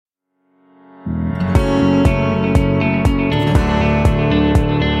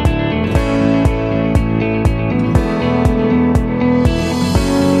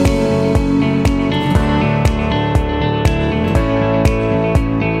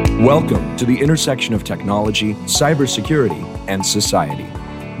Welcome to the intersection of technology, cybersecurity, and society.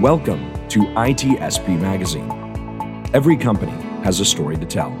 Welcome to ITSP Magazine. Every company has a story to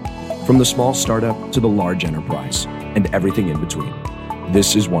tell, from the small startup to the large enterprise, and everything in between.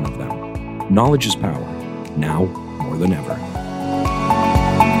 This is one of them. Knowledge is power, now more than ever.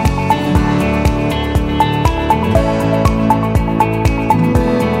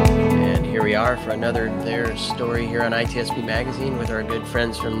 For another Their Story here on ITSP Magazine with our good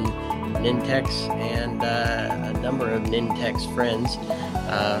friends from Nintex and a number of Nintex friends.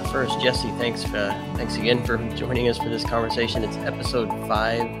 First, Jesse, thanks again for joining us for this conversation. It's episode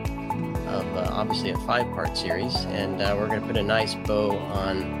 5 of obviously a 5-part series, and we're going to put a nice bow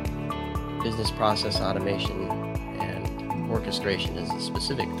on business process automation and orchestration as a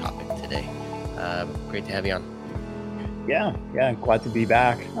specific topic today. Great to have you on. Yeah, glad to be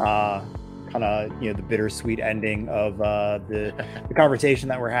back. Kind of, the bittersweet ending of the conversation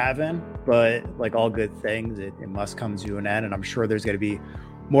that we're having, but like all good things, it must come to an end, and I'm sure there's going to be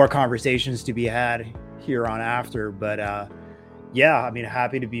more conversations to be had here on after. But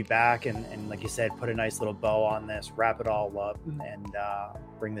happy to be back, and like you said, put a nice little bow on this, wrap it all up, and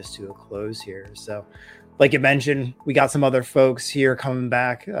bring this to a close here. So like you mentioned, we got some other folks here coming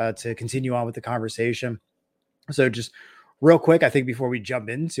back to continue on with the conversation. So just real quick, I think before we jump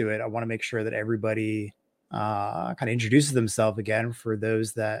into it, I want to make sure that everybody kind of introduces themselves again for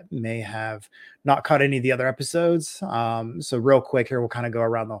those that may have not caught any of the other episodes. So real quick here, we'll kind of go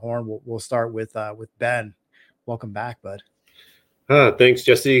around the horn. We'll start with Ben. Welcome back, bud. Thanks,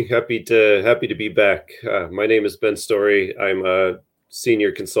 Jesse. Happy to be back. My name is Ben Story. I'm a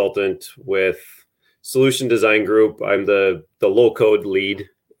senior consultant with Solution Design Group. I'm the low code lead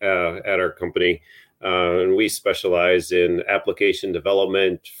at our company. And we specialize in application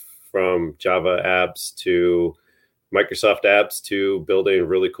development, from Java apps to Microsoft apps to building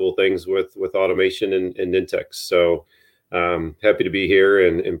really cool things with automation and Nintex. So happy to be here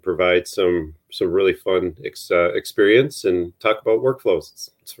and provide some really fun experience and talk about workflows.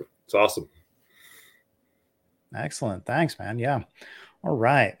 It's awesome. Excellent. Thanks, man. Yeah. All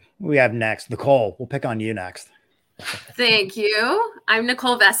right. We have next, Nicole. We'll pick on you next. Thank you. I'm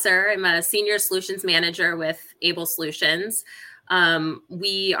Nicole Vesser. I'm a senior solutions manager with Able Solutions.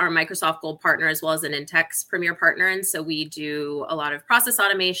 We are Microsoft Gold partner as well as an Nintex Premier partner. And so we do a lot of process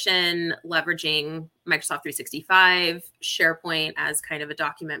automation, leveraging Microsoft 365, SharePoint as kind of a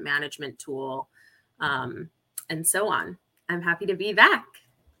document management tool, and so on. I'm happy to be back.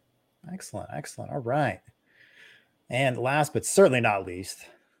 Excellent. All right. And last, but certainly not least,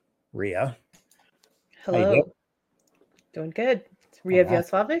 Ria. Hello. Doing good. It's Ria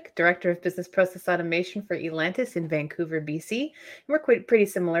Vyasovic, Director of Business Process Automation for Elantis in Vancouver, BC. We're pretty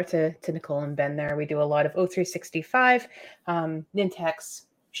similar to Nicole and Ben there. We do a lot of O365, Nintex,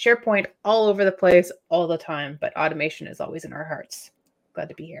 SharePoint, all over the place, all the time, but automation is always in our hearts. Glad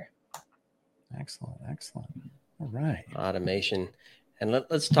to be here. Excellent. All right. Automation. And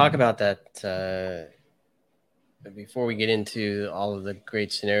let's talk about that before we get into all of the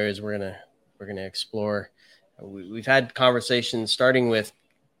great scenarios we're gonna explore. We've had conversations starting with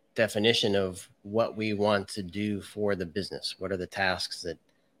definition of what we want to do for the business. What are the tasks that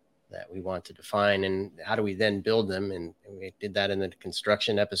we want to define, and how do we then build them? And we did that in the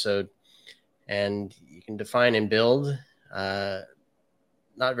construction episode. And you can define and build, not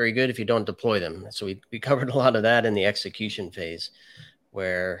very good if you don't deploy them. So we covered a lot of that in the execution phase,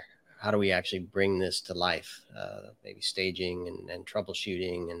 where how do we actually bring this to life? Maybe staging and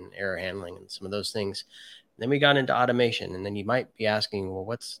troubleshooting and error handling and some of those things. Then we got into automation, and then you might be asking, well,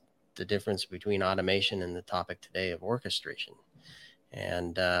 what's the difference between automation and the topic today of orchestration?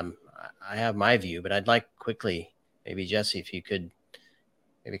 And I have my view, but I'd like quickly, maybe Jesse, if you could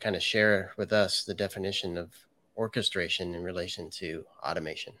maybe kind of share with us the definition of orchestration in relation to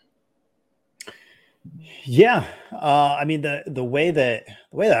automation. Yeah. The way that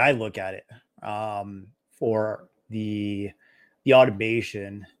I look at it for the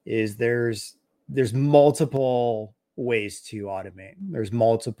automation is there's multiple ways to automate. There's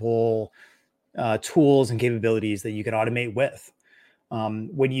multiple tools and capabilities that you can automate with.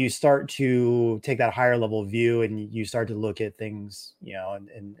 When you start to take that higher level view and you start to look at things,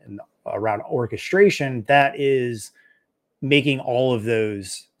 and around orchestration, that is making all of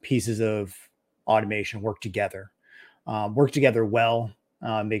those pieces of automation work together well,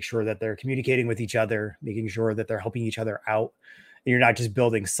 make sure that they're communicating with each other, making sure that they're helping each other out. You're not just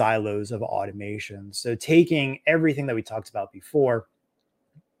building silos of automation. So taking everything that we talked about before,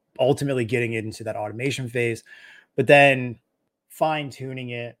 ultimately getting it into that automation phase, but then fine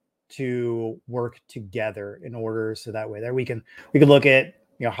tuning it to work together in order so that way there we can look at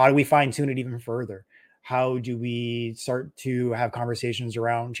how do we fine tune it even further? How do we start to have conversations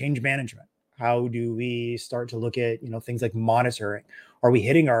around change management? How do we start to look at, things like monitoring? Are we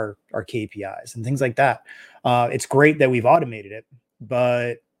hitting our KPIs and things like that? It's great that we've automated it,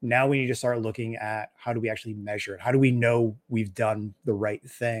 but now we need to start looking at how do we actually measure it? How do we know we've done the right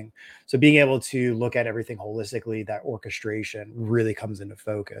thing? So being able to look at everything holistically, that orchestration really comes into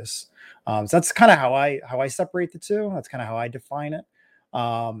focus. So that's kind of how I separate the two. That's kind of how I define it.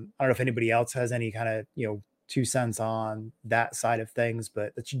 I don't know if anybody else has any kind of, 2 cents on that side of things,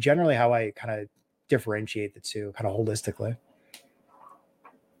 but that's generally how I kind of differentiate the two kind of holistically.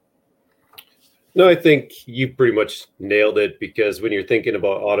 No, I think you pretty much nailed it, because when you're thinking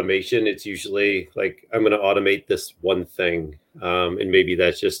about automation, it's usually like, I'm going to automate this one thing. And maybe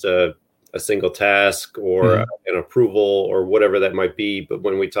that's just a single task or an approval or whatever that might be. But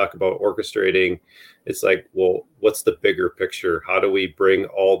when we talk about orchestrating, it's like, well, what's the bigger picture? How do we bring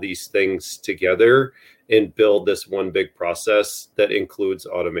all these things together and build this one big process that includes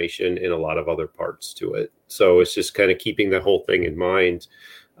automation in a lot of other parts to it? So it's just kind of keeping the whole thing in mind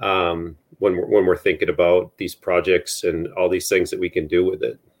when we're thinking about these projects and all these things that we can do with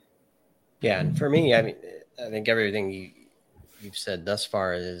it. Yeah, and for me, I think everything you've said thus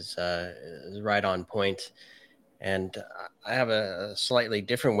far is right on point, and I have a slightly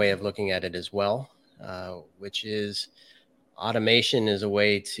different way of looking at it as well, which is automation is a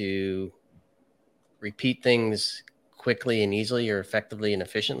way to repeat things quickly and easily, or effectively and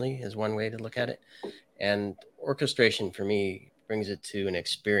efficiently, is one way to look at it. And orchestration for me brings it to an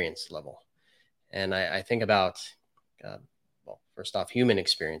experience level. And I think about, first off, human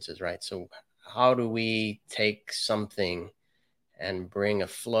experiences, right? So how do we take something and bring a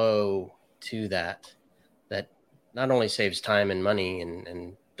flow to that not only saves time and money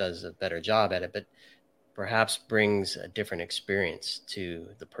and does a better job at it, but perhaps brings a different experience to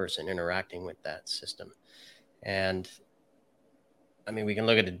the person interacting with that system. And we can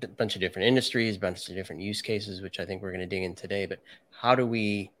look at a bunch of different industries, a bunch of different use cases, which I think we're going to dig in today, but how do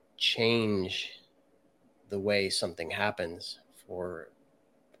we change the way something happens for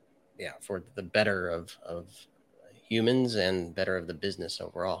the better of humans and better of the business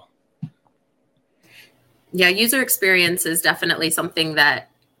overall? Yeah, user experience is definitely something that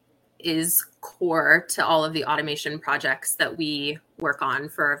is core to all of the automation projects that we work on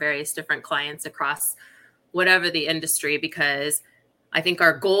for our various different clients across whatever the industry, because I think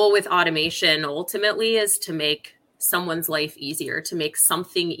our goal with automation ultimately is to make someone's life easier, to make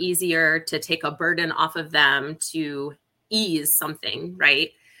something easier, to take a burden off of them, to ease something,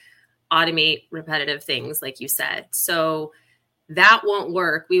 right? Automate repetitive things, like you said. So that won't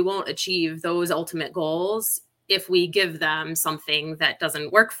work. We won't achieve those ultimate goals if we give them something that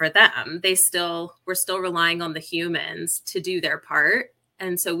doesn't work for them. We're still relying on the humans to do their part.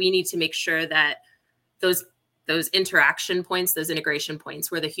 And so we need to make sure that those interaction points, those integration points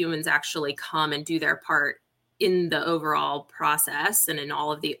where the humans actually come and do their part in the overall process and in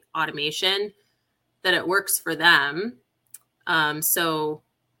all of the automation, that it works for them. So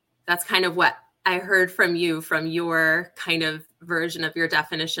that's kind of what I heard from you, from your kind of version of your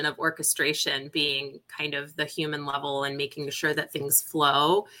definition of orchestration being kind of the human level and making sure that things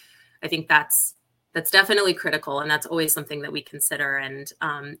flow. I think that's definitely critical. And that's always something that we consider. And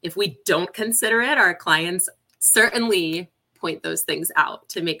if we don't consider it, our clients certainly point those things out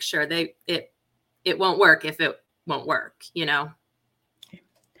to make sure it won't work if it won't work,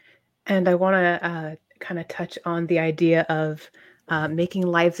 And I want to kind of touch on the idea of making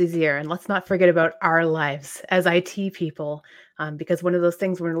lives easier. And let's not forget about our lives as IT people, because one of those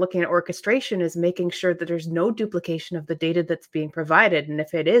things when we're looking at orchestration is making sure that there's no duplication of the data that's being provided. And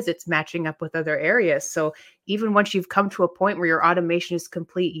if it is, it's matching up with other areas. So even once you've come to a point where your automation is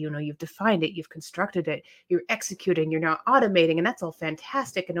complete, you've defined it, you've constructed it, you're executing, you're now automating, and that's all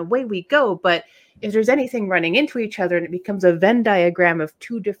fantastic. And away we go. But if there's anything running into each other and it becomes a Venn diagram of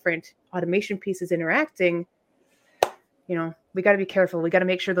two different automation pieces interacting, we got to be careful. We got to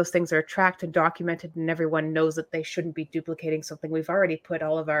make sure those things are tracked and documented, and everyone knows that they shouldn't be duplicating something we've already put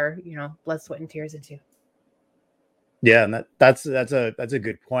all of our, blood, sweat, and tears into. Yeah, and that's a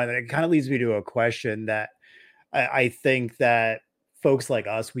good point. And it kind of leads me to a question that I think that folks like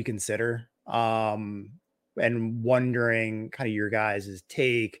us, we consider, and wondering kind of your guys'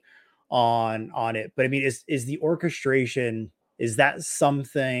 take on it. But is the orchestration, is that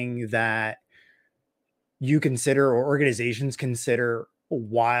something that you consider or organizations consider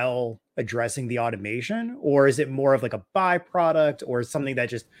while addressing the automation? Or is it more of like a byproduct, or something that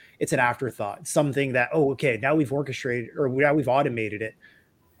just, it's an afterthought, something that, now we've orchestrated or now we've automated it.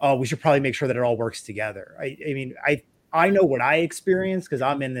 We should probably make sure that it all works together. I know what I experience because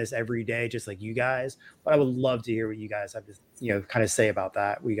I'm in this every day, just like you guys. But I would love to hear what you guys have to, kind of say about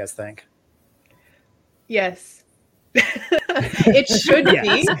that. What you guys think? Yes. It should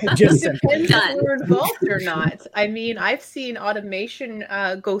be. Just it depends if we're involved or not. I mean, I've seen automation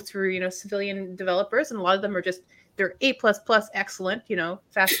go through, civilian developers, and a lot of them are just, they're A++, excellent,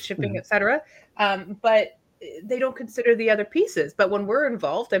 fast shipping, etc. But they don't consider the other pieces. But when we're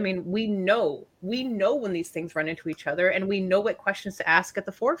involved, I mean, we know when these things run into each other, and we know what questions to ask at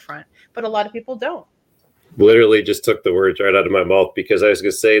the forefront. But a lot of people don't. Literally just took the words right out of my mouth, because I was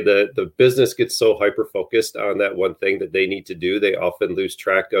going to say that the business gets so hyper focused on that one thing that they need to do, they often lose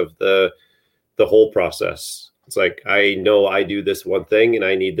track of the whole process. It's like, I know I do this one thing and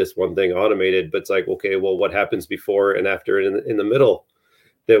I need this one thing automated, but it's like, okay, well, what happens before and after and in the middle?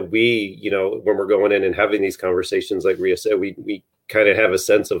 That we, when we're going in and having these conversations, like Ria said, we kind of have a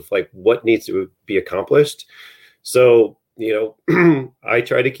sense of like what needs to be accomplished. So, I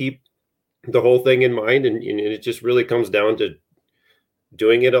try to keep the whole thing in mind, and it just really comes down to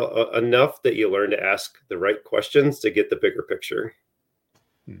doing it enough that you learn to ask the right questions to get the bigger picture.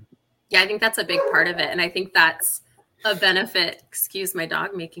 Yeah, I think that's a big part of it. And I think that's a benefit. Excuse my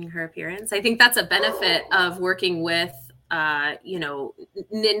dog making her appearance. I think that's a benefit of working with Nintex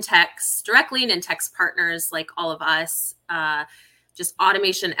directly, Nintex partners like all of us, just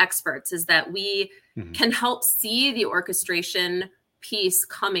automation experts, is that we can help see the orchestration piece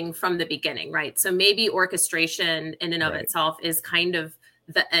coming from the beginning, right? So maybe orchestration in and of itself is kind of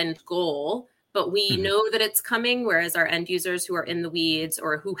the end goal, but we know that it's coming, whereas our end users who are in the weeds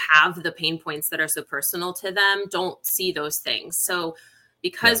or who have the pain points that are so personal to them don't see those things. So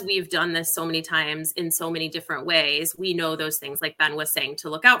because we've done this so many times in so many different ways, we know those things, like Ben was saying, to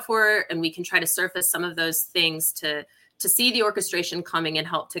look out for, and we can try to surface some of those things to see the orchestration coming and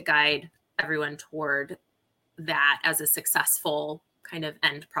help to guide everyone toward that as a successful kind of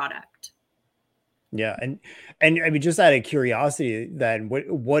end product. Yeah. And I mean, just out of curiosity, then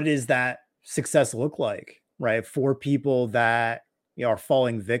what does that success look like, right? For people that are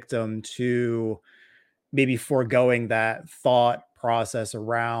falling victim to maybe foregoing that thought process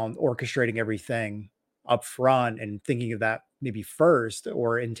around orchestrating everything up front and thinking of that maybe first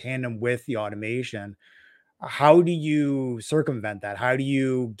or in tandem with the automation. How do you circumvent that? How do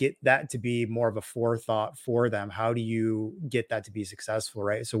you get that to be more of a forethought for them? How do you get that to be successful,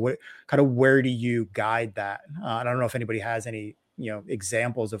 right? So where do you guide that? I don't know if anybody has any,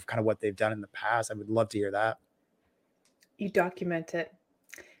 examples of kind of what they've done in the past. I would love to hear that. You document it.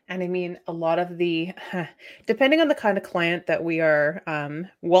 And I mean, a lot of depending on the kind of client that we are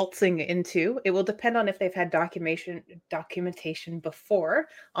waltzing into, it will depend on if they've had documentation before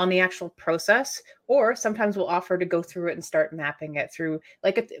on the actual process, or sometimes we'll offer to go through it and start mapping it through,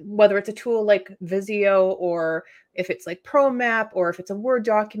 like whether it's a tool like Visio, or if it's like ProMap, or if it's a Word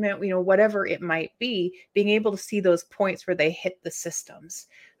document, whatever it might be, being able to see those points where they hit the systems,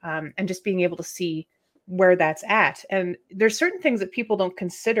 and just being able to see where that's at. And there's certain things that people don't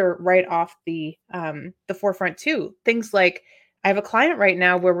consider right off the forefront too. Things like, I have a client right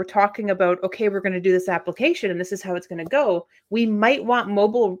now where we're talking about, okay, we're going to do this application and this is how it's going to go. We might want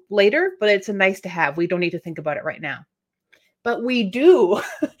mobile later, but it's a nice to have. We don't need to think about it right now. But we do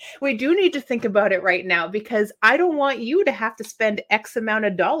need to think about it right now, because I don't want you to have to spend X amount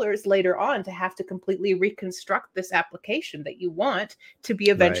of dollars later on to have to completely reconstruct this application that you want to be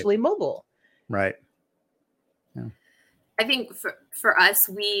eventually mobile. Right. I think for us,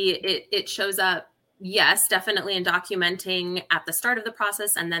 it shows up, yes, definitely in documenting at the start of the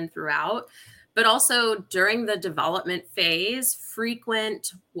process and then throughout, but also during the development phase,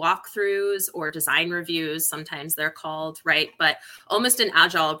 frequent walkthroughs or design reviews, sometimes they're called, right? But almost an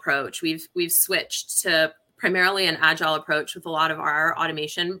agile approach. We've switched to primarily an agile approach with a lot of our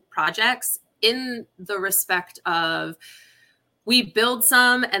automation projects, in the respect of we build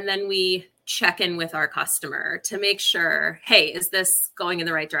some and then we check in with our customer to make sure, hey, is this going in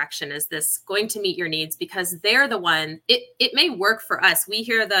the right direction? Is this going to meet your needs? Because they're the one, it may work for us. We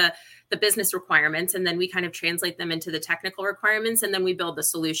hear the business requirements and then we kind of translate them into the technical requirements, and then we build the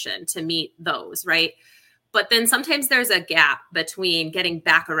solution to meet those, right? But then sometimes there's a gap between getting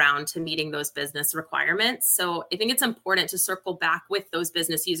back around to meeting those business requirements. So I think it's important to circle back with those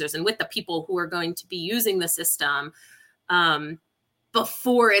business users and with the people who are going to be using the system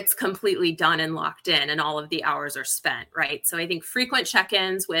before it's completely done and locked in and all of the hours are spent, right? So I think frequent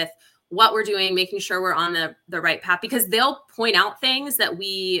check-ins with what we're doing, making sure we're on the right path, because they'll point out things that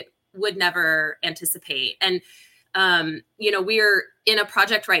we would never anticipate. And, we're in a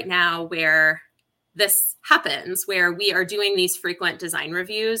project right now where this happens, where we are doing these frequent design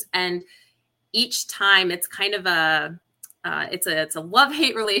reviews, and each time it's kind of it's a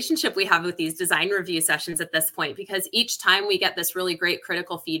love-hate relationship we have with these design review sessions at this point, because each time we get this really great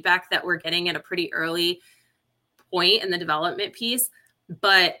critical feedback that we're getting at a pretty early point in the development piece.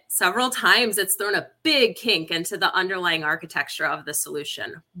 But several times it's thrown a big kink into the underlying architecture of the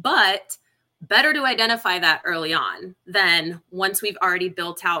solution. But better to identify that early on than once we've already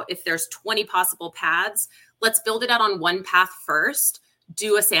built out. If there's 20 possible paths, let's build it out on one path first,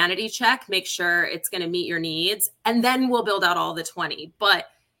 do a sanity check, make sure it's going to meet your needs, and then we'll build out all the 20. But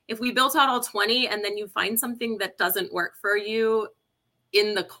if we built out all 20 and then you find something that doesn't work for you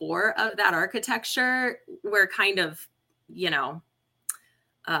in the core of that architecture, we're kind of,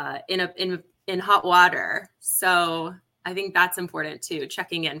 in hot water. So I think that's important too,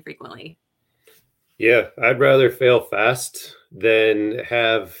 checking in frequently. Yeah, I'd rather fail fast than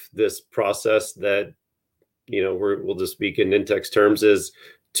have this process that, we'll just speak in Nintex terms, is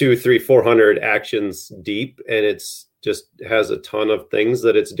 200, 300, 400 actions deep, and it's just has a ton of things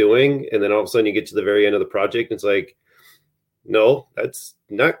that it's doing. And then all of a sudden you get to the very end of the project and it's like, no, that's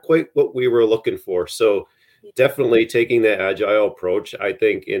not quite what we were looking for. So definitely taking that agile approach, I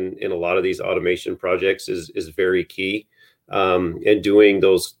think in a lot of these automation projects is very key. And doing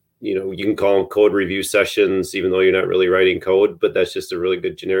those, you can call them code review sessions, even though you're not really writing code, but that's just a really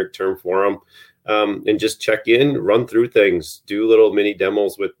good generic term for them. And just check in, run through things, do little mini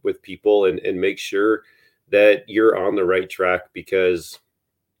demos with people and make sure that you're on the right track, because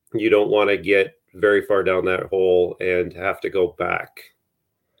you don't want to get very far down that hole and have to go back.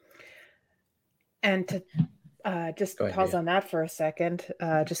 And to just pause on that for a second,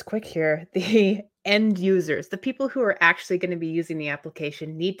 just quick here, the end users, the people who are actually going to be using the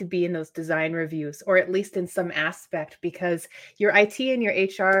application, need to be in those design reviews, or at least in some aspect, because your IT and your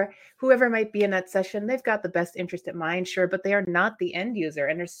HR, whoever might be in that session, they've got the best interest in mind, sure, but they are not the end user.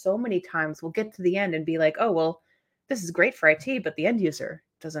 And there's so many times we'll get to the end and be like, oh, well, this is great for IT, but the end user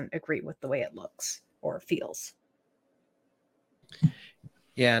doesn't agree with the way it looks or feels.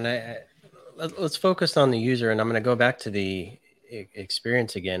 Yeah, and let's focus on the user, and I'm going to go back to the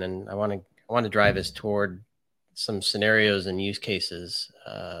experience again, and I want to drive us toward some scenarios and use cases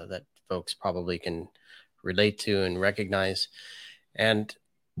that folks probably can relate to and recognize. And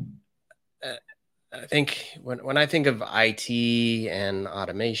I think when I think of IT and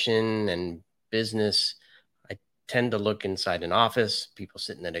automation and business, I tend to look inside an office, people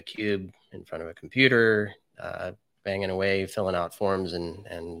sitting at a cube in front of a computer, banging away, filling out forms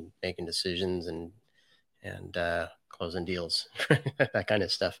and making decisions and closing deals, that kind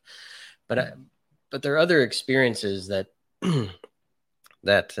of stuff. But there are other experiences that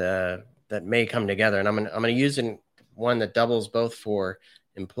that may come together, and I'm gonna use one that doubles both for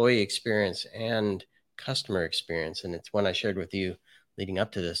employee experience and customer experience, and it's one I shared with you leading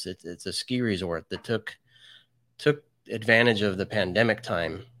up to this. It's a ski resort that took advantage of the pandemic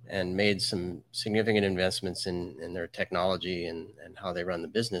time and made some significant investments in their technology and how they run the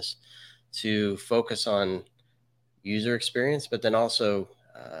business to focus on user experience, but then also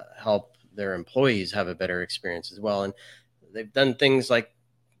help their employees have a better experience as well. And they've done things like,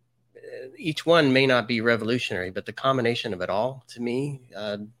 each one may not be revolutionary, but the combination of it all, to me,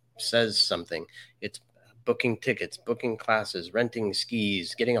 says something. It's booking tickets, booking classes, renting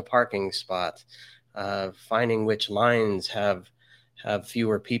skis, getting a parking spot, finding which lines have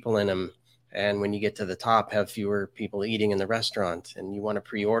fewer people in them, and when you get to the top, have fewer people eating in the restaurant, and you want to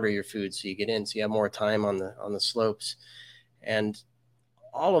pre-order your food so you get in, so you have more time on the slopes. And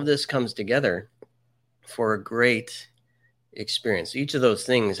all of this comes together for a great experience. Each of those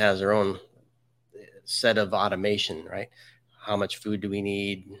things has their own set of automation, right? How much food do we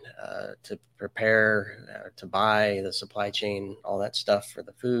need to prepare, to buy, the supply chain, all that stuff for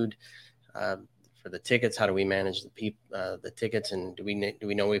the food. For the tickets, how do we manage the tickets, and do we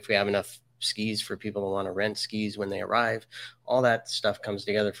know if we have enough skis for people who want to rent skis when they arrive? All that stuff comes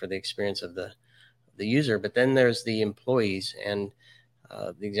together for the experience of the user. But then there's the employees, and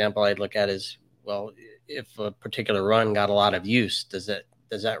the example I'd look at is, well, if a particular run got a lot of use, does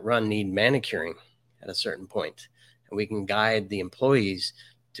that run need manicuring at a certain point? And we can guide the employees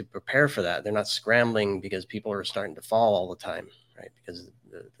to prepare for that. They're not scrambling because people are starting to fall all the time, right? Because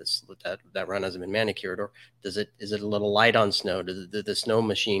that run hasn't been manicured. Or is it a little light on snow? Do the snow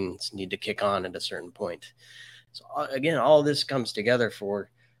machines need to kick on at a certain point? So again, all of this comes together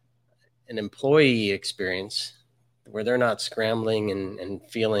for an employee experience where they're not scrambling and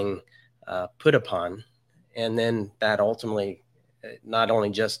feeling put upon. And then that ultimately not only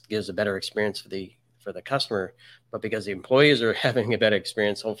just gives a better experience for the customer, but because the employees are having a better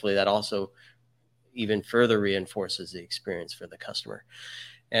experience, hopefully that also even further reinforces the experience for the customer.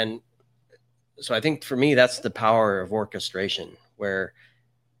 And I think for me, that's the power of orchestration, where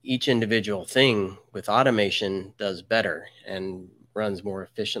each individual thing with automation does better and runs more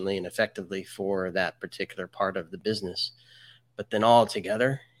efficiently and effectively for that particular part of the business. But then all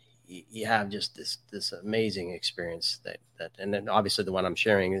together, you have just this amazing experience that, and then obviously the one I'm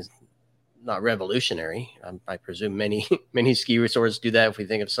sharing is not revolutionary. I presume many ski resorts do that. If we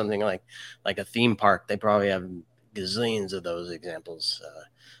think of something like a theme park, they probably have gazillions of those examples.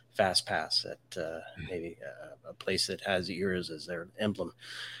 Fast Pass at maybe a place that has yours as their emblem.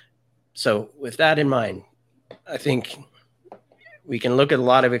 So with that in mind, I think we can look at a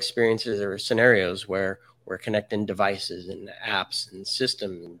lot of experiences or scenarios where we're connecting devices and apps and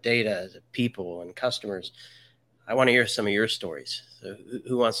systems and data to people and customers. I want to hear some of your stories. So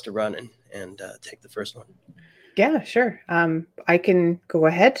who wants to run and take the first one? Yeah, sure. I can go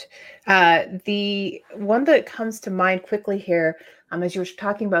ahead. The one that comes to mind quickly here, as you were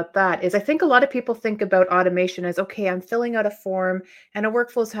talking about that, is I think a lot of people think about automation as, okay, I'm filling out a form and a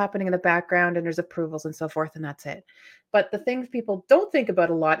workflow is happening in the background and there's approvals and so forth, and that's it. But the things people don't think about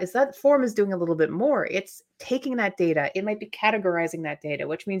a lot is that form is doing a little bit more. It's taking that data. It might be categorizing that data,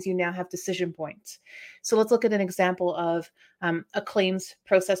 which means you now have decision points. So let's look at an example of a claims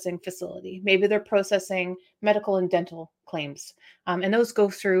processing facility. Maybe they're processing medical and dental claims. And those go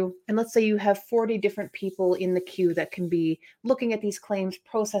through, and let's say you have 40 different people in the queue that can be looking at these claims,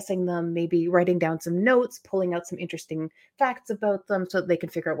 processing them, maybe writing down some notes, pulling out some interesting facts about them so that they can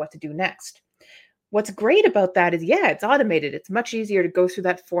figure out what to do next. What's great about that is, yeah, it's automated. It's much easier to go through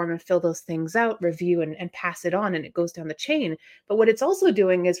that form and fill those things out, review and pass it on, and it goes down the chain. But what it's also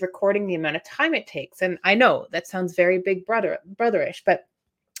doing is recording the amount of time it takes. And I know that sounds very big brotherish, but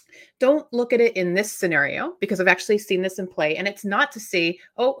don't look at it in this scenario, because I've actually seen this in play. And it's not to say,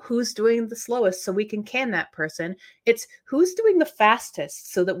 oh, who's doing the slowest so we can can that person. It's who's doing the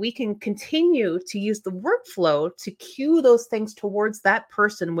fastest so that we can continue to use the workflow to cue those things towards that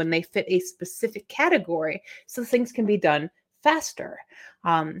person when they fit a specific category, so things can be done faster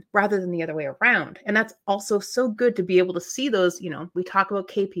rather than the other way around. And that's also so good to be able to see those, we talk about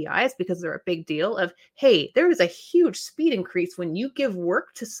KPIs because they're a big deal of, hey, there is a huge speed increase when you give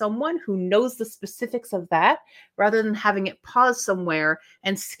work to someone who knows the specifics of that, rather than having it pause somewhere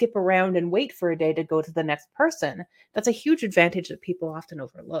and skip around and wait for a day to go to the next person. That's a huge advantage that people often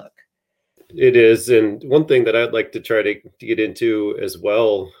overlook. It is. And one thing that I'd like to try to get into as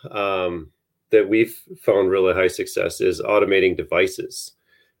well, that we've found really high success is automating devices,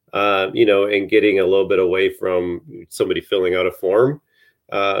 and getting a little bit away from somebody filling out a form.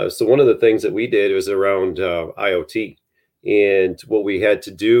 So one of the things that we did was around IoT. And what we had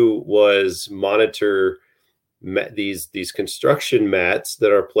to do was monitor these construction mats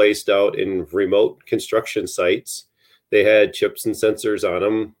that are placed out in remote construction sites. They had chips and sensors on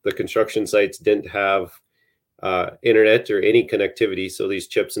them. The construction sites didn't have internet or any connectivity. So these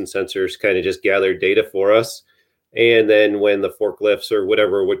chips and sensors kind of just gathered data for us. And then when the forklifts or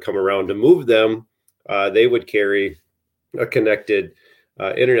whatever would come around to move them, they would carry a connected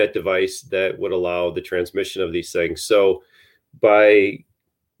internet device that would allow the transmission of these things. So by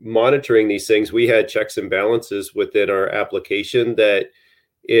monitoring these things, we had checks and balances within our application that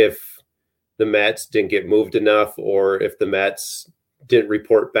if the mats didn't get moved enough, or if the mats didn't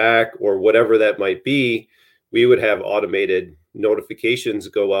report back, or whatever that might be, we would have automated notifications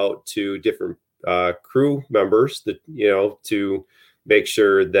go out to different crew members that, to make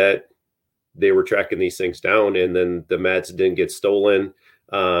sure that they were tracking these things down, and then the mats didn't get stolen.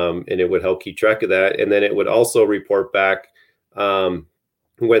 And it would help keep track of that. And then it would also report back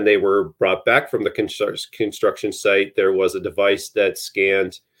when they were brought back from the construction site, there was a device that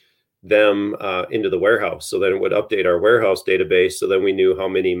scanned them into the warehouse. So then it would update our warehouse database. So then we knew how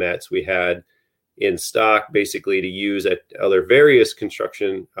many mats we had in stock, basically to use at other various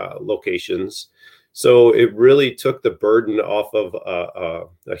construction locations. So it really took the burden off of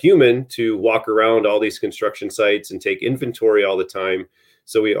a human to walk around all these construction sites and take inventory all the time.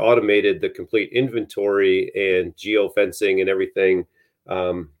 So we automated the complete inventory and geofencing and everything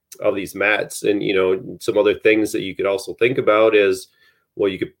of these mats. And, some other things that you could also think about is, well,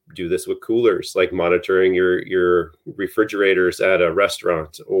 you could do this with coolers, like monitoring your refrigerators at a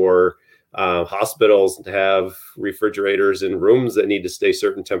restaurant, or hospitals to have refrigerators in rooms that need to stay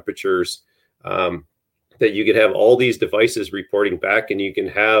certain temperatures, that you could have all these devices reporting back, and you can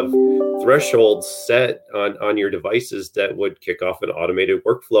have thresholds set on your devices that would kick off an automated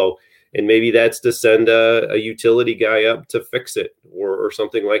workflow. And maybe that's to send a utility guy up to fix it, or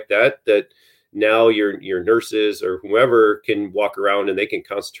something like that, that now your nurses or whoever can walk around and they can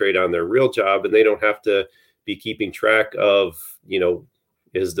concentrate on their real job, and they don't have to be keeping track of,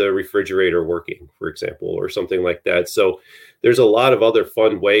 Is the refrigerator working, for example, or something like that? So there's a lot of other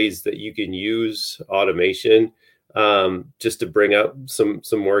fun ways that you can use automation. Just to bring up some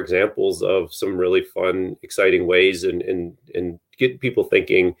more examples of some really fun, exciting ways, and get people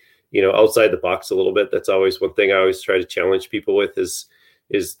thinking, outside the box a little bit. That's always one thing I always try to challenge people with is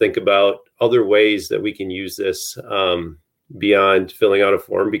think about other ways that we can use this beyond filling out a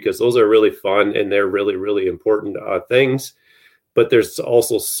form, because those are really fun and they're really, really important things. But there's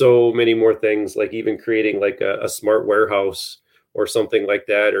also so many more things, like even creating like a smart warehouse or something like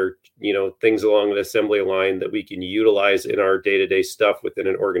that, or things along the assembly line that we can utilize in our day-to-day stuff within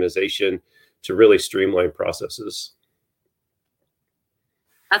an organization to really streamline processes.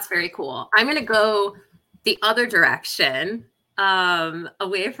 That's very cool. I'm going to go the other direction,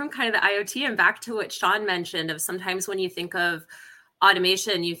 away from kind of the IoT and back to what Sean mentioned of sometimes when you think of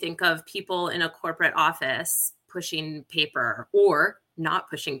automation, you think of people in a corporate office pushing paper or not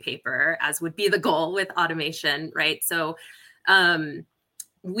pushing paper, as would be the goal with automation, right? So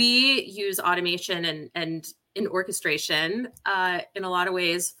we use automation and in orchestration in a lot of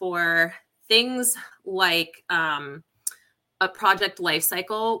ways for things like a project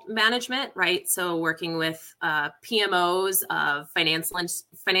lifecycle management, right? So working with PMOs of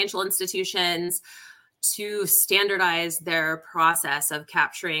financial institutions to standardize their process of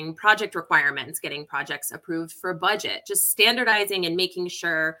capturing project requirements, getting projects approved for budget, just standardizing and making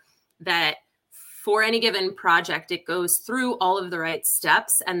sure that for any given project, it goes through all of the right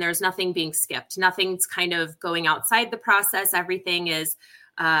steps and there's nothing being skipped. Nothing's kind of going outside the process. Everything is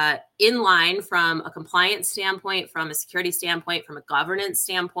in line from a compliance standpoint, from a security standpoint, from a governance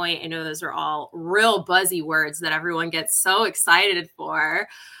standpoint. I know those are all real buzzy words that everyone gets so excited for,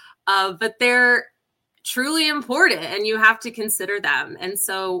 but they're truly important and you have to consider them. And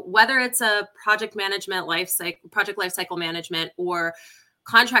so whether it's a project lifecycle management or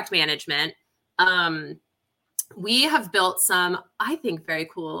contract management, we have built some, I think, very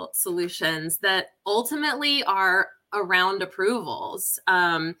cool solutions that ultimately are around approvals.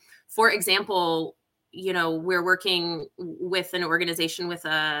 For example, we're working with an organization with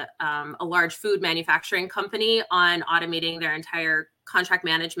a large food manufacturing company on automating their entire contract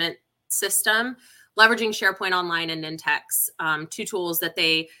management system, leveraging SharePoint Online and Nintex, two tools that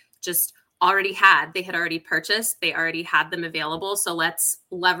they just already had. They had already purchased. They already had them available. So let's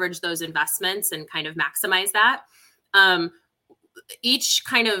leverage those investments and kind of maximize that. Each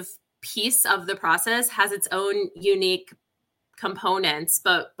kind of piece of the process has its own unique components,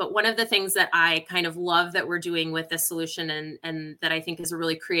 but one of the things that I kind of love that we're doing with this solution and that I think is a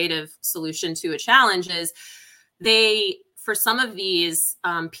really creative solution to a challenge is for some of these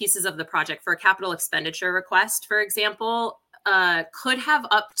pieces of the project, for a capital expenditure request, for example, could have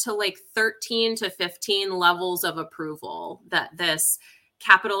up to like 13 to 15 levels of approval that this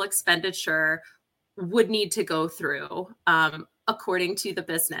capital expenditure would need to go through according to the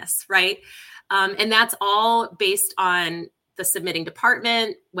business, right? And that's all based on the submitting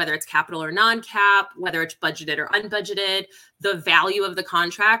department, whether it's capital or non-cap, whether it's budgeted or unbudgeted, the value of the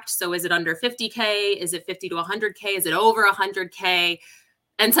contract. So is it under 50K? Is it 50 to 100K? Is it over 100K?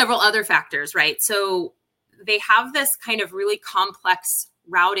 And several other factors, right? So they have this kind of really complex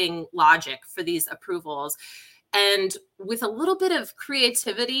routing logic for these approvals. And with a little bit of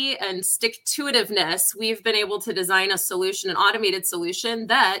creativity and stick-to-itiveness, we've been able to design a solution, an automated solution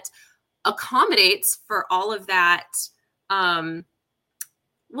that accommodates for all of that,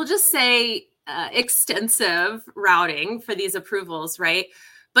 we'll just say extensive routing for these approvals, right?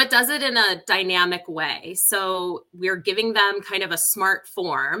 But does it in a dynamic way. So we're giving them kind of a smart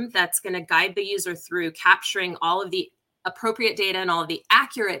form that's going to guide the user through capturing all of the appropriate data and all of the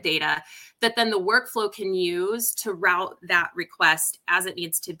accurate data that then the workflow can use to route that request as it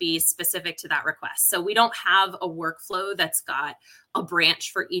needs to be specific to that request. So we don't have a workflow that's got a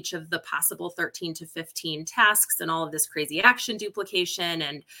branch for each of the possible 13 to 15 tasks and all of this crazy action duplication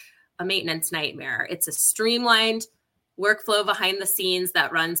and a maintenance nightmare. It's a streamlined workflow behind the scenes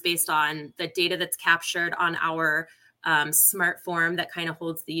that runs based on the data that's captured on our smart form that kind of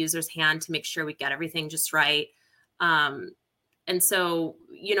holds the user's hand to make sure we get everything just right. And so,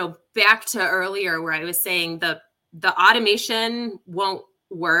 back to earlier where I was saying the automation won't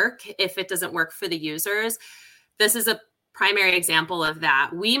work if it doesn't work for the users. This is a primary example of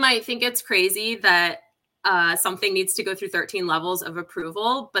that. We might think it's crazy that something needs to go through 13 levels of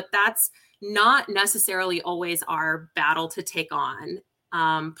approval, but that's not necessarily always our battle to take on.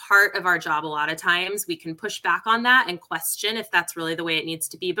 Part of our job, a lot of times, we can push back on that and question if that's really the way it needs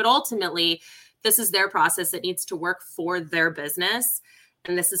to be. But ultimately, this is their process. It needs to work for their business.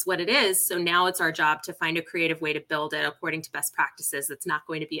 and this is what it is. So now it's our job to find a creative way to build it according to best practices. That's not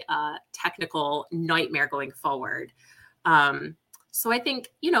going to be a technical nightmare going forward. So I think,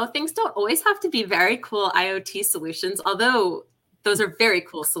 things don't always have to be very cool IoT solutions, although those are very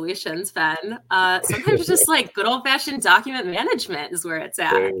cool solutions, Ben. Sometimes it's just like good old fashioned document management is where it's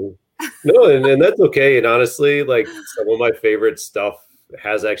at. No, and that's okay. And honestly, like some of my favorite stuff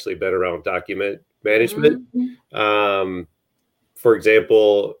has actually been around document management. Mm-hmm. For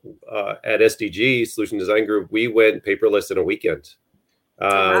example, at SDG, Solution Design Group, we went paperless in a weekend.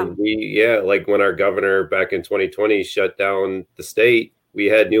 Wow. Like when our governor back in 2020 shut down the state, we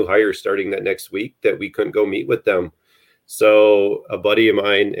had new hires starting that next week that we couldn't go meet with them. So a buddy of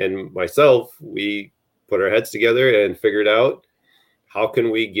mine and myself, we put our heads together and figured out how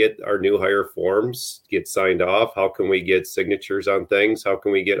can we get our new hire forms get signed off? How can we get signatures on things? How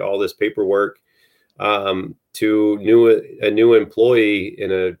can we get all this paperwork to a new employee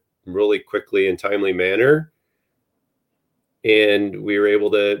in a really quickly and timely manner? And we were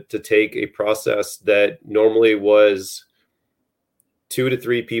able to take a process that normally was 2 to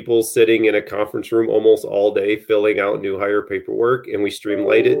 3 people sitting in a conference room almost all day filling out new hire paperwork, and we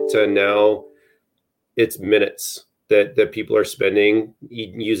streamlined it to now it's minutes that people are spending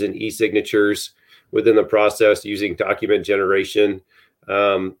using e-signatures within the process, using document generation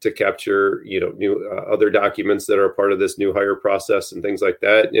to capture new other documents that are part of this new hire process and things like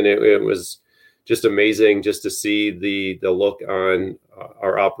that. And it was just amazing just to see the look on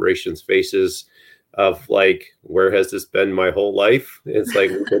our operations faces of like, where has this been my whole life? It's like,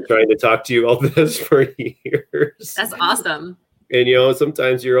 we've been trying to talk to you about this for years. That's awesome. And,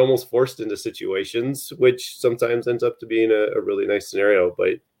 sometimes you're almost forced into situations, which sometimes ends up to being a really nice scenario.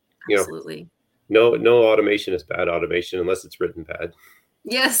 But, Absolutely. No automation is bad automation unless it's written bad.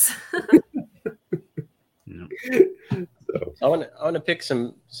 Yes. So I want to pick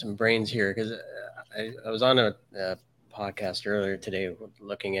some brains here because I was on a podcast earlier today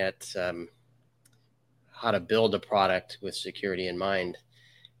looking at how to build a product with security in mind,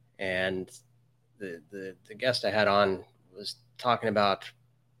 and the guest I had on was talking about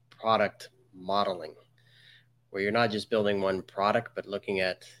product modeling, where you're not just building one product, but looking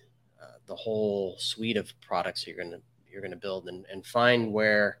at the whole suite of products you're going to build and find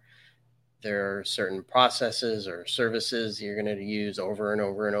where there are certain processes or services you're going to use over and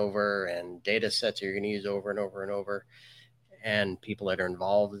over and over, and data sets you're going to use over and over and over, and people that are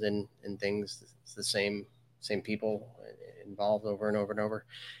involved in things. It's the same people involved over and over and over.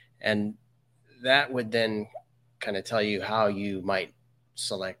 And that would then kind of tell you how you might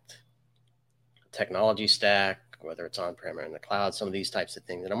select technology stack, whether it's on-prem or in the cloud, some of these types of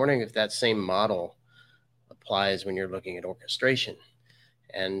things. And I'm wondering if that same model applies when you're looking at orchestration.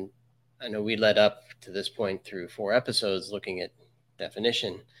 And I know we led up to this point through 4 episodes looking at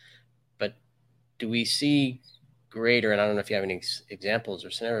definition, but do we see greater, and I don't know if you have any examples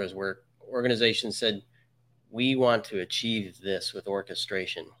or scenarios where organizations said, we want to achieve this with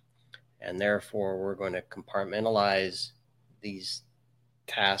orchestration, and therefore we're going to compartmentalize these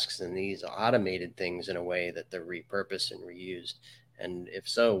tasks and these automated things in a way that they're repurposed and reused? And if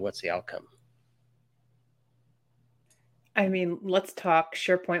so, what's the outcome? I mean, let's talk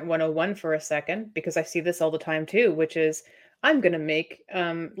SharePoint 101 for a second, because I see this all the time too, which is I'm going to make,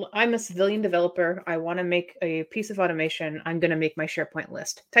 I'm a civilian developer. I want to make a piece of automation. I'm going to make my SharePoint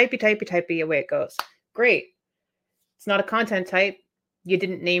list. Typey, away it goes. Great. It's not a content type. You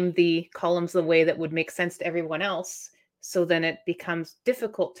didn't name the columns the way that would make sense to everyone else. So then it becomes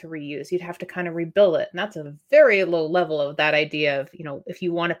difficult to reuse. You'd have to kind of rebuild it. And that's a very low level of that idea of, if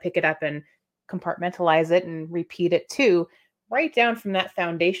you want to pick it up and compartmentalize it and repeat it too, right down from that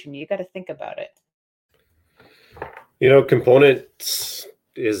foundation, you got to think about it. Components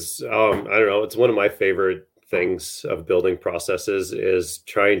is, I don't know, it's one of my favorite things of building processes is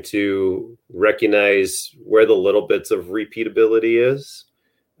trying to recognize where the little bits of repeatability is.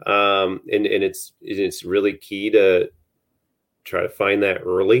 And it's really key to try to find that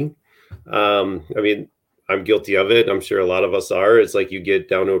early. I'm guilty of it. I'm sure a lot of us are. It's like you get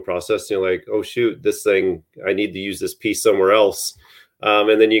down to a process and you're like, oh shoot, this thing, I need to use this piece somewhere else.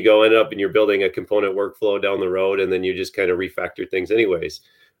 And then you end up and you're building a component workflow down the road, and then you just kind of refactor things anyways.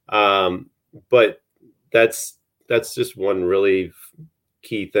 But that's just one really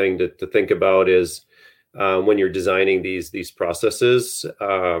key thing to think about is when you're designing these processes,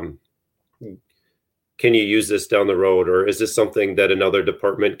 can you use this down the road, or is this something that another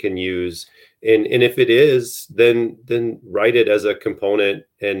department can use? And if it is, then write it as a component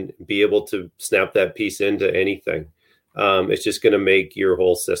and be able to snap that piece into anything. It's just going to make your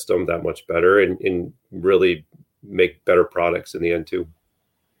whole system that much better and really make better products in the end too.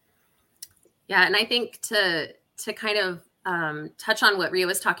 Yeah, and I think to kind of touch on what Ria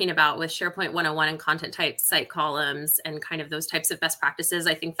was talking about with SharePoint 101 and content type site columns and kind of those types of best practices,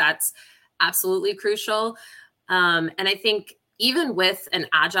 I think that's absolutely crucial. And I think even with an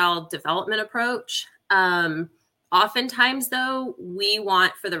agile development approach, oftentimes though, we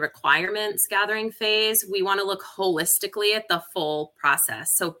want for the requirements gathering phase, we want to look holistically at the full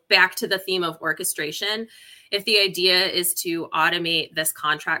process. So back to the theme of orchestration, if the idea is to automate this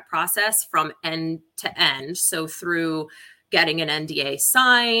contract process from end to end, so through getting an NDA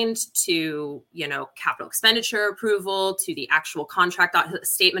signed to, capital expenditure approval, to the actual contract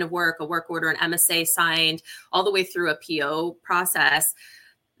statement of work, a work order, an MSA signed, all the way through a PO process,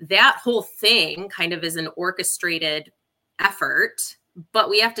 that whole thing kind of is an orchestrated effort, but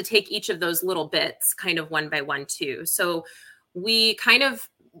we have to take each of those little bits kind of one by one too. So we kind of,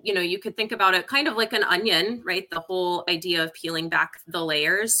 you could think about it kind of like an onion, right? The whole idea of peeling back the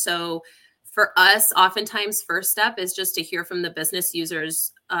layers. So for us, oftentimes first step is just to hear from the business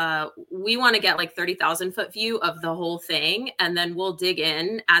users. We want to get like 30,000 foot view of the whole thing, and then we'll dig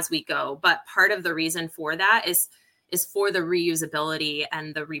in as we go. But part of the reason for that is for the reusability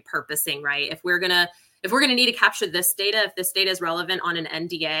and the repurposing, right? If we're gonna need to capture this data, if this data is relevant on an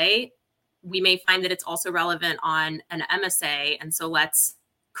NDA, we may find that it's also relevant on an MSA. And so let's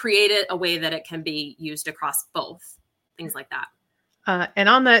create it a way that it can be used across both, things like that. And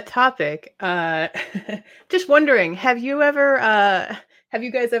on that topic, just wondering, have you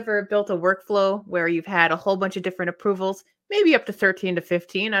guys ever built a workflow where you've had a whole bunch of different approvals, maybe up to 13 to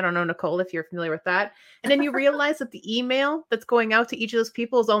 15? I don't know, Nicole, if you're familiar with that. And then you realize that the email that's going out to each of those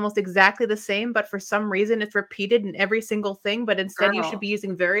people is almost exactly the same, but for some reason it's repeated in every single thing. But instead you should be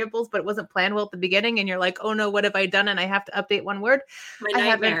using variables, but it wasn't planned well at the beginning. And you're like, oh no, what have I done? And I have to update one word. My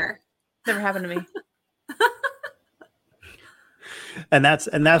nightmare. Never happened to me. And that's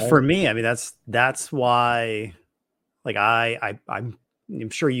for me. I mean, that's why, like, I'm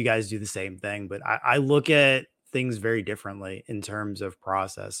sure you guys do the same thing, but I look at things very differently in terms of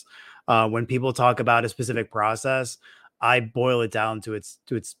process. When people talk about a specific process, I boil it down to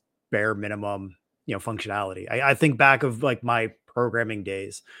its bare minimum, functionality. I think back of like my programming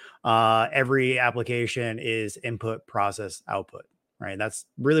days. Every application is input, process, output. Right. That's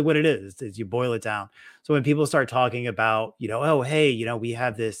really what it is you boil it down. So when people start talking about, oh, hey, we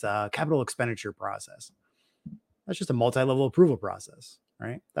have this capital expenditure process. That's just a multi-level approval process.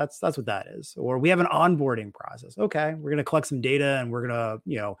 Right. That's what that is. Or we have an onboarding process. OK, we're going to collect some data and we're going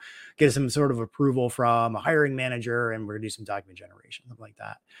to, get some sort of approval from a hiring manager and we're going to do some document generation, something like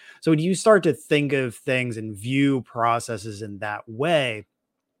that. So when you start to think of things and view processes in that way,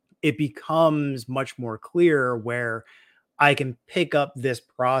 it becomes much more clear where I can pick up this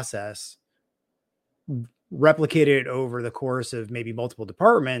process, replicate it over the course of maybe multiple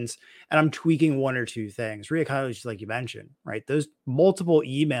departments, and I'm tweaking one or two things. Ria, kind of just like you mentioned, right? Those multiple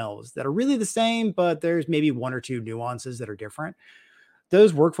emails that are really the same, but there's maybe one or two nuances that are different.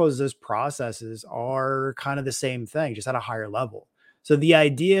 Those workflows, those processes are kind of the same thing, just at a higher level. So the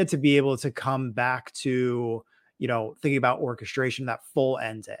idea to be able to come back to, thinking about orchestration, that full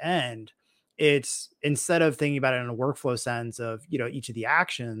end to end, it's instead of thinking about it in a workflow sense of, each of the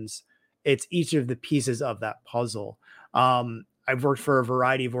actions, it's each of the pieces of that puzzle. I've worked for a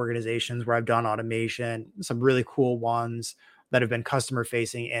variety of organizations where I've done automation, some really cool ones that have been customer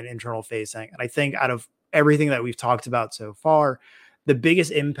facing and internal facing. And I think out of everything that we've talked about so far, the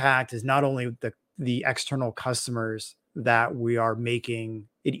biggest impact is not only the external customers that we are making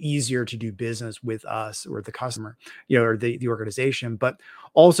it easier to do business with us or the customer, or the organization, but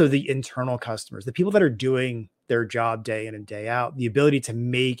also the internal customers, the people that are doing their job day in and day out, the ability to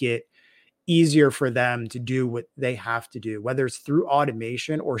make it easier for them to do what they have to do, whether it's through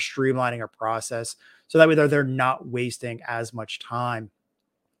automation or streamlining a process. So that way they're not wasting as much time.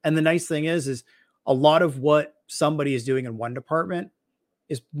 And the nice thing is a lot of what somebody is doing in one department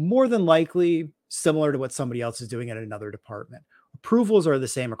is more than likely similar to what somebody else is doing in another department. Approvals are the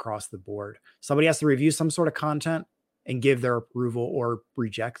same across the board. Somebody has to review some sort of content and give their approval or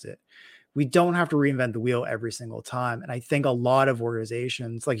reject it. We don't have to reinvent the wheel every single time. And I think a lot of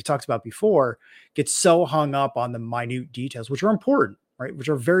organizations, like you talked about before, get so hung up on the minute details, which are important, right? Which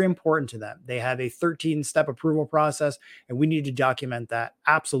are very important to them. They have a 13-step approval process, and we need to document that.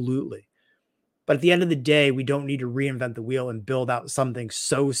 Absolutely. But at the end of the day, we don't need to reinvent the wheel and build out something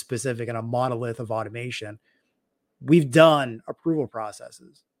so specific and a monolith of automation. We've done approval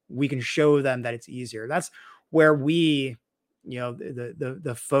processes. We can show them that it's easier. That's where we,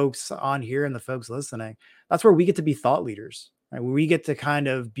 the folks on here and the folks listening, that's where we get to be thought leaders, right? We get to kind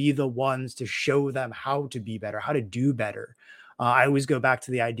of be the ones to show them how to be better, how to do better. I always go back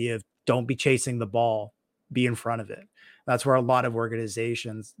to the idea of Don't be chasing the ball, be in front of it. That's where a lot of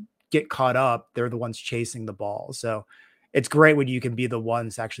organizations get caught up. They're the ones chasing the ball. So it's great when you can be the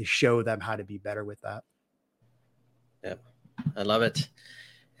ones to actually show them how to be better with that. Yep. I love it.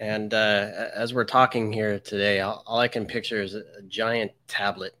 And as we're talking here today, all I can picture is a giant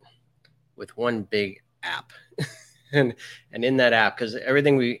tablet with one big app. and in that app, because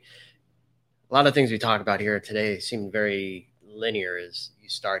a lot of things we talk about here today seem very linear, as you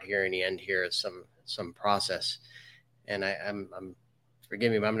start here and you end here as some process. And I'm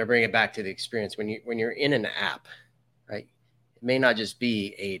forgive me, but I'm going to bring it back to the experience. When you're in an app, right, it may not just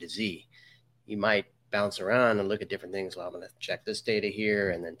be A to Z. You might bounce around and look at different things. Well, I'm going to check this data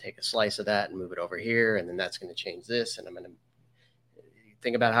here and then take a slice of that and move it over here. And then that's going to change this. And I'm going to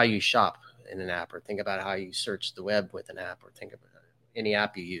think about how you shop in an app, or think about how you search the web with an app, or think about any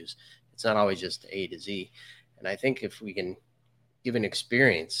app you use. It's not always just A to Z. And I think if we can give an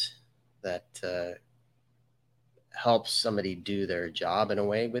experience that helps somebody do their job in a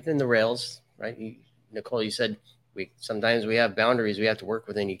way within the rails, right? Nicole, you said sometimes we have boundaries we have to work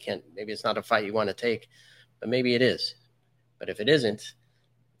within. Maybe it's not a fight you want to take, but maybe it is. But if it isn't,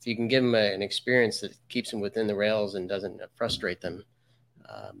 if you can give them an experience that keeps them within the rails and doesn't frustrate them,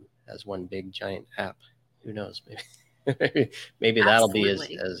 as one big giant app, who knows? Maybe that'll be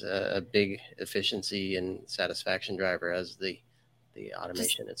as a big efficiency and satisfaction driver as the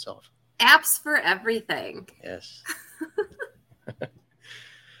automation itself. Apps for everything. Yes. I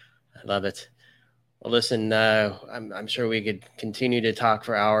love it. Well, listen, I'm sure we could continue to talk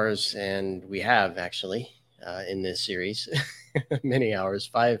for hours, and we have actually in this series many hours,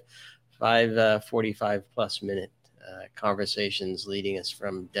 45 plus minute conversations leading us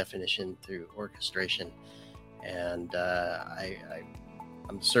from definition through orchestration. And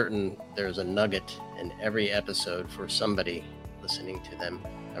I'm certain there's a nugget in every episode for somebody listening to them.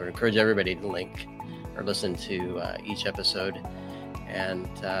 I would encourage everybody to link or listen to each episode, and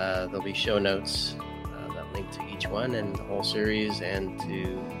there'll be show notes that link to each one and the whole series, and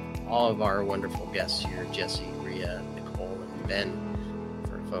to all of our wonderful guests here, Jesse, Ria, Nicole, and Ben,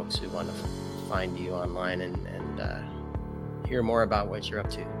 for folks who want to find you online and hear more about what you're up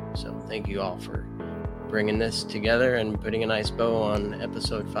to. So thank you all for bringing this together and putting a nice bow on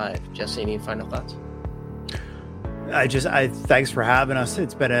episode 5. Jesse, any final thoughts? Thanks for having us.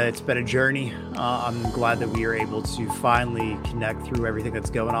 It's been a journey. I'm glad that we are able to finally connect through everything that's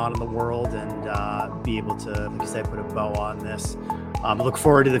going on in the world and be able to, like you said, put a bow on this. I look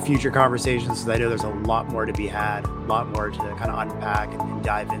forward to the future conversations, because I know there's a lot more to be had, a lot more to kind of unpack and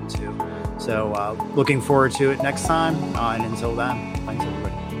dive into. So looking forward to it next time. And until then, thanks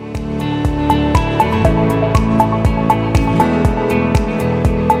everybody.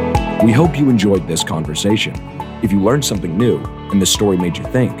 We hope you enjoyed this conversation. If you learned something new and the story made you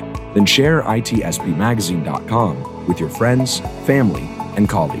think, then share itspmagazine.com with your friends, family, and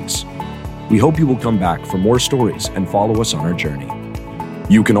colleagues. We hope you will come back for more stories and follow us on our journey.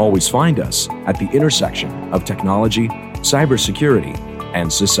 You can always find us at the intersection of technology, cybersecurity,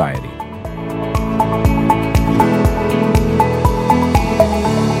 and society.